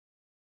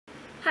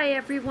Hi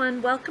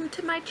everyone, welcome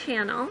to my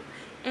channel,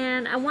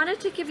 and I wanted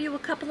to give you a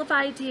couple of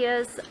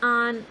ideas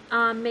on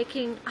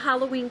making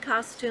Halloween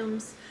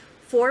costumes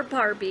for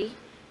Barbie,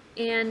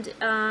 and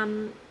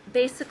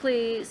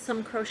basically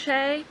some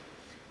crochet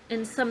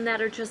and some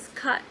that are just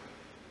cut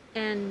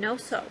and no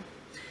sew.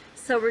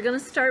 So we're going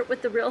to start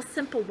with the real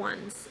simple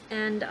ones,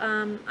 and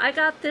I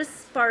got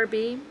this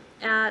Barbie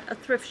at a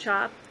thrift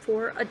shop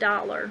for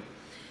 $1,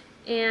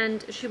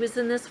 and she was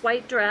in this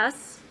white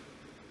dress.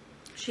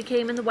 She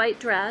came in the white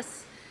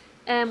dress.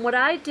 And what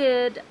I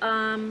did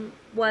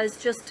was,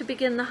 just to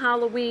begin the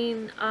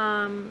Halloween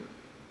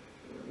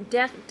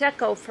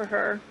deco for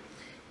her,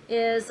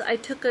 is I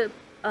took a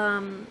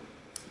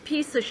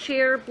piece of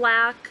sheer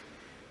black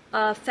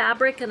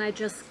fabric and I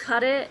just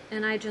cut it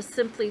and I just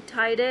simply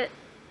tied it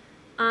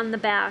on the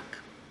back.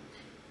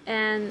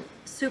 And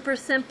super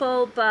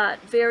simple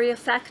but very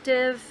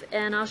effective,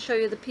 and I'll show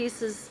you the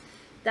pieces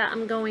that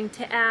I'm going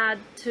to add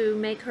to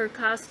make her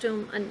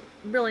costume a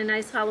really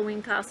nice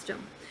Halloween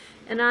costume.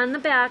 And on the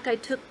back I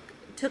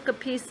took a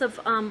piece of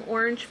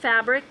orange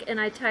fabric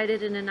and I tied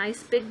it in a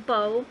nice big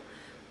bow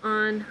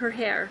on her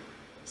hair.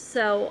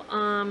 So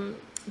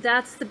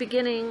that's the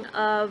beginning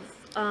of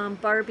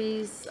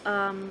Barbie's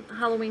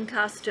Halloween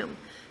costume.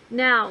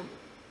 Now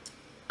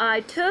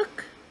I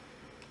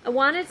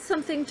wanted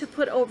something to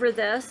put over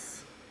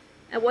this.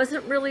 I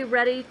wasn't really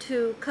ready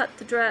to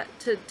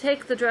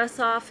take the dress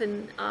off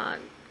and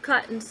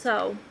cut and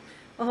sew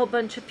a whole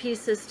bunch of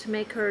pieces to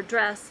make her a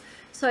dress.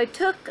 So I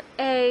took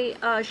a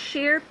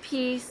sheer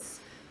piece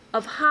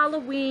of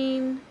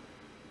Halloween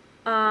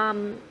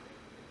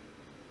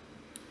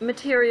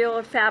material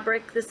or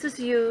fabric. This is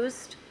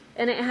used,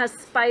 and it has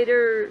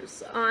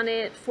spiders on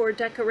it for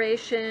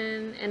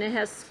decoration, and it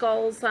has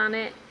skulls on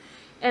it.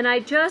 And I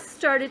just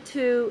started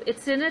to,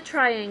 it's in a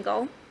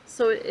triangle,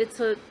 so it's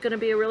going to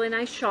be a really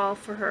nice shawl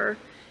for her.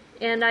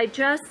 And I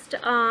just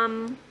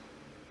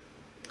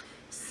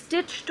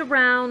stitched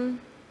around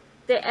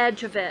the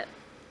edge of it,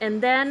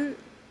 and then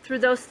through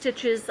those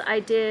stitches I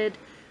did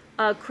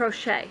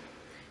crochet.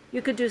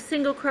 You could do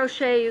single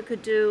crochet, you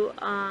could do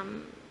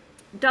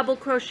double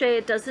crochet,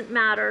 it doesn't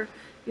matter.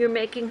 You're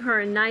making her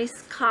a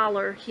nice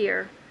collar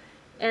here.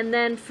 And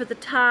then for the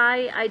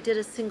tie I did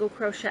a single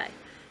crochet.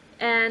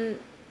 And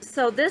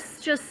so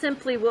this just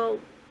simply will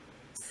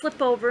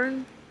slip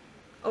over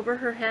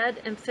her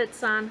head and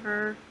fits on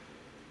her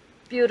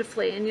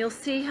beautifully. And you'll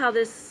see how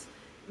this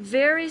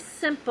very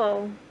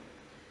simple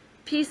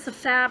piece of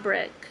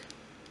fabric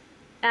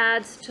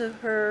adds to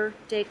her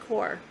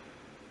decor.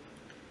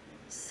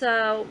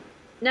 So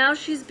now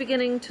she's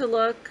beginning to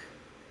look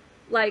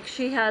like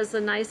she has a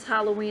nice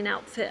Halloween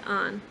outfit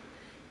on.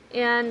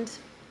 And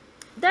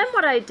then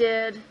what I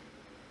did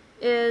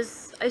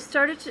is I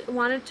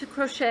wanted to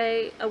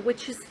crochet a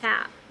witch's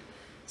hat.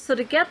 So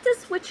to get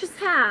this witch's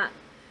hat,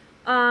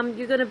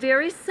 you're going to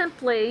very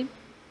simply,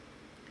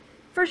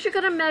 first you're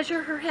going to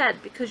measure her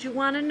head, because you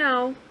want to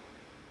know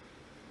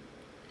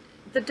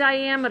the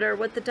diameter,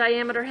 what the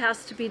diameter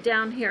has to be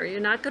down here. You're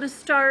not going to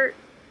start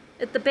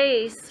at the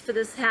base for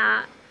this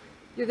hat.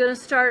 You're going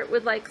to start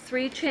with like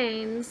 3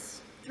 chains,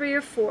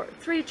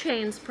 3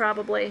 chains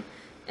probably,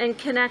 and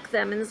connect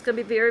them. And it's going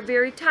to be very,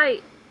 very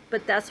tight,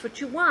 but that's what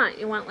you want.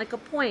 You want like a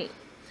point.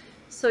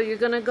 So you're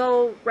going to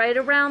go right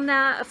around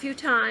that a few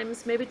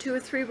times, maybe 2 or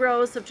 3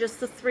 rows of just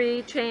the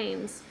 3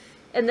 chains.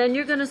 And then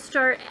you're going to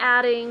start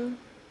adding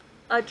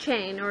a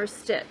chain or a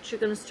stitch. You're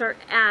going to start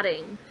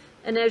adding.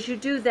 And as you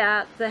do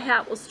that, the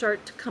hat will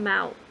start to come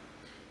out.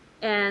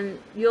 And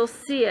you'll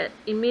see it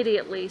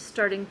immediately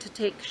starting to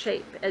take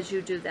shape as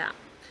you do that.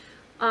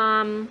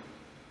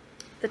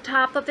 The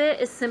top of it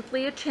is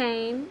simply a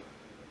chain,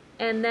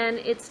 and then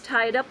it's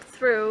tied up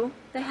through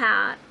the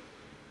hat,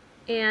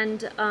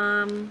 and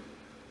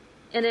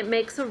it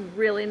makes a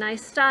really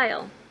nice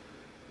style.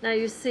 Now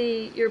you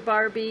see your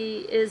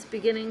Barbie is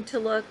beginning to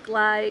look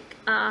like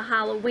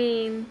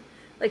Halloween,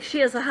 like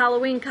she has a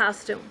Halloween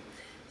costume.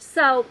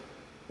 So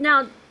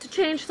now, to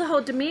change the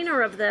whole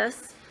demeanor of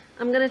this,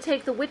 I'm going to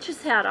take the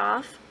witch's hat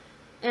off,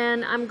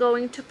 and I'm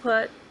going to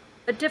put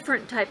a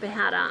different type of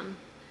hat on.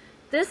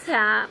 This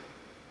hat,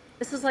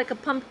 this is like a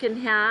pumpkin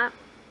hat,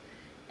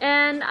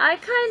 and I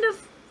kind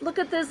of look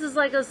at this as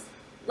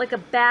like a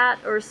bat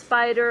or a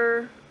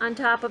spider on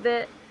top of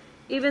it,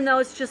 even though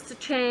it's just a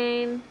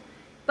chain.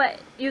 But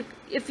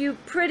if you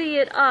pretty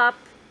it up,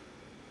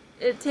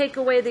 it take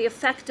away the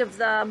effect of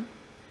the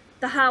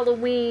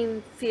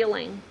Halloween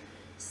feeling.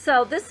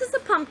 So this is a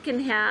pumpkin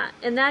hat,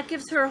 and that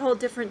gives her a whole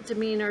different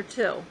demeanor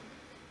too.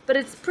 But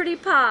it's pretty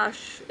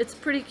posh, it's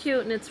pretty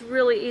cute, and it's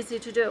really easy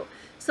to do.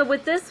 So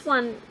with this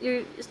one,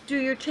 you do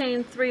your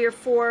chain 3 or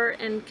 4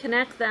 and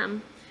connect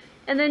them,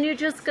 and then you're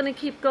just going to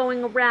keep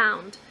going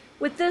around.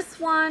 With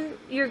this one,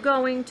 you're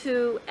going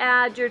to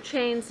add your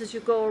chains as you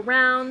go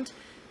around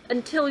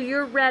until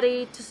you're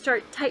ready to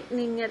start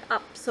tightening it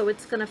up so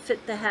it's going to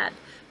fit the head.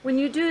 When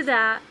you do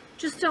that,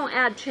 just don't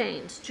add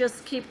chains,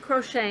 just keep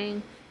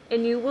crocheting.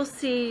 And you will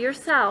see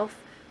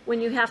yourself when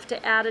you have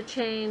to add a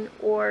chain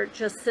or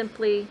just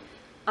simply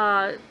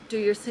do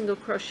your single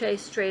crochet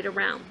straight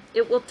around.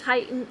 It will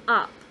tighten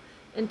up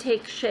and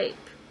take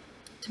shape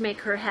to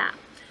make her hat.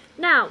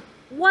 Now,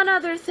 one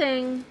other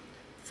thing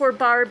for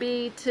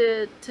Barbie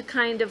to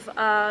kind of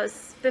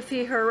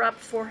spiffy her up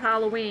for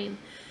Halloween.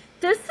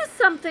 This is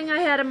something I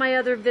had in my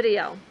other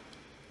video.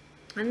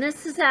 And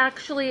this is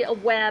actually a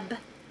web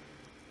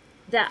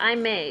that I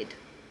made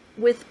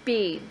with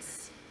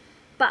beads.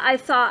 But I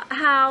thought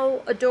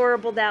how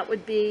adorable that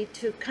would be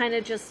to kind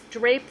of just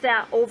drape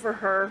that over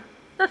her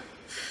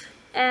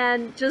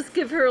and just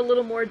give her a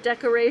little more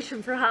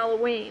decoration for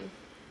Halloween.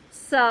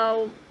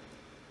 So,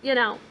 you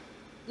know,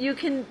 you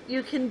can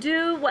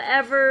do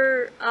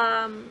whatever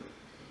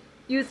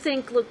you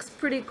think looks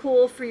pretty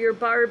cool for your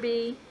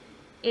Barbie,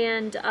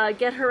 and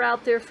get her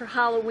out there for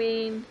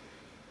Halloween,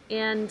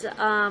 and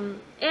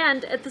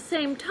at the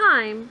same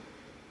time,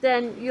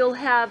 then you'll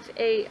have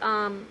a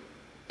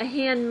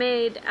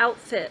handmade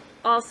outfit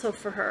also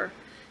for her,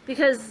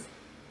 because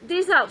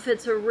these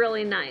outfits are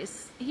really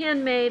nice.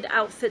 Handmade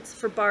outfits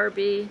for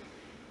Barbie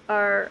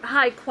are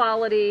high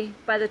quality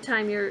by the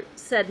time you're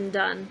said and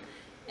done.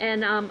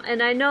 And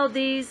I know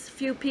these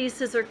few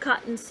pieces are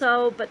cut and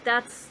sew, but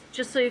that's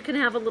just so you can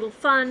have a little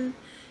fun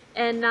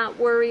and not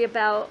worry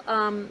about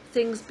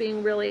things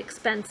being really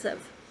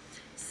expensive.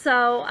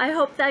 So I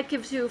hope that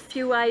gives you a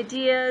few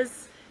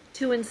ideas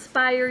to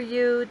inspire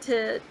you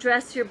to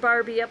dress your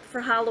Barbie up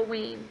for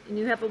Halloween. And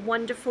you have a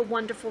wonderful,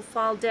 wonderful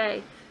fall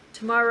day.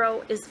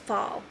 Tomorrow is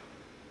fall.